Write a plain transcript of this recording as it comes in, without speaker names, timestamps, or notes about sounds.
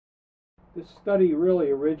This study really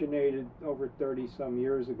originated over 30 some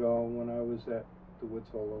years ago when I was at the Woods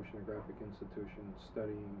Hole Oceanographic Institution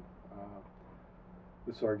studying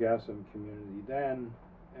the Sargasso community then,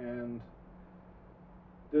 and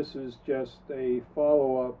this is just a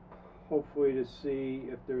follow-up, hopefully, to see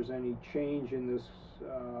if there's any change in this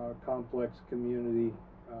complex community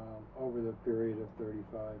over the period of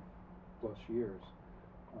 35 plus years.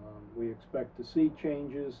 We expect to see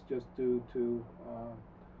changes just due to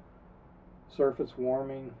surface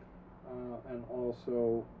warming and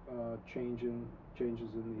also changes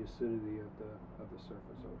in the acidity of the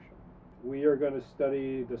surface ocean. We are going to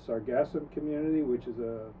study the Sargasso community, which is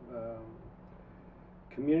a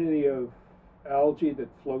community of algae that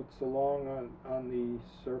floats along on the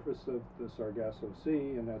surface of the Sargasso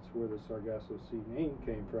Sea, and that's where the Sargasso Sea name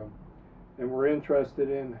came from. And we're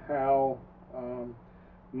interested in how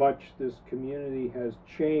much this community has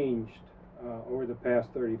changed over the past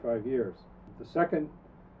 35 years. The second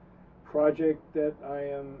project that I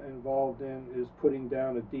am involved in is putting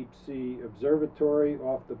down a deep sea observatory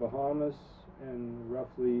off the Bahamas in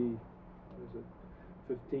roughly,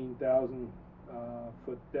 15,000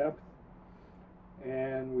 foot depth,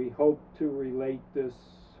 and we hope to relate this.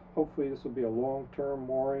 Hopefully this will be a long-term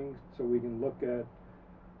mooring so we can look at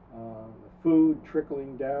the food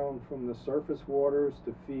trickling down from the surface waters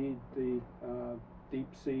to feed the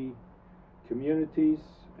deep sea communities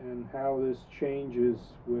and how this changes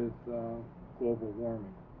with global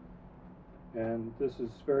warming. And this is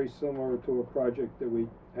very similar to a project that we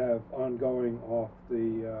have ongoing off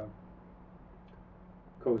the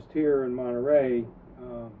coast here in Monterey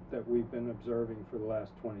that we've been observing for the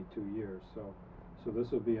last 22 years. So this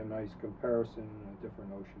will be a nice comparison in a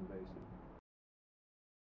different ocean basin.